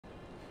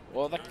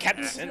Well, the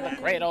cat's in the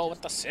cradle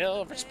with the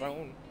silver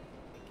spoon.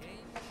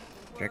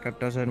 Jacob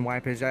doesn't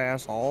wipe his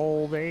ass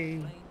all day.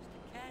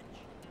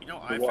 You know,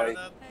 I found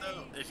out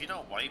though, if you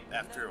don't wipe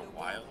after a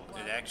while,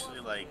 it actually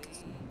like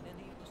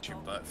makes your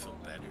butt feel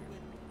better.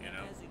 You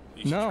know?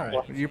 You should try No,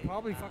 it. you're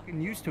probably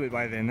fucking used to it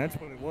by then. That's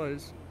what it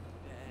was.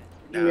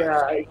 No,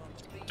 Yeah.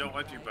 don't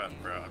wipe your butt,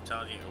 bro. I'm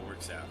telling you, it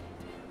works out.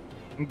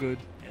 I'm good.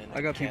 And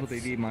I got people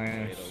cat's that eat my in the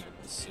ass. cradle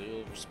with the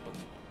silver spoon.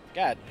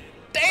 God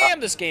damn,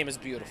 this game is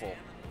beautiful.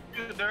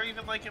 Dude, they're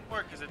even like it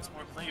more because it's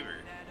more flavor.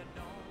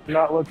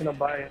 Not looking to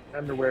buy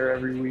underwear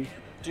every week.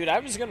 Dude, I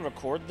was gonna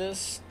record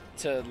this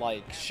to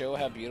like show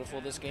how beautiful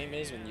this game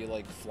is when you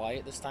like fly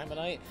it this time of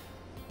night.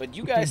 But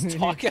you guys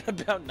talking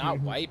about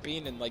not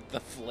wiping and like the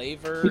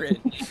flavor and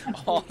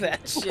all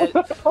that shit.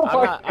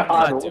 I'm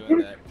not doing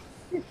that.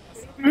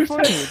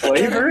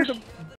 Flavor?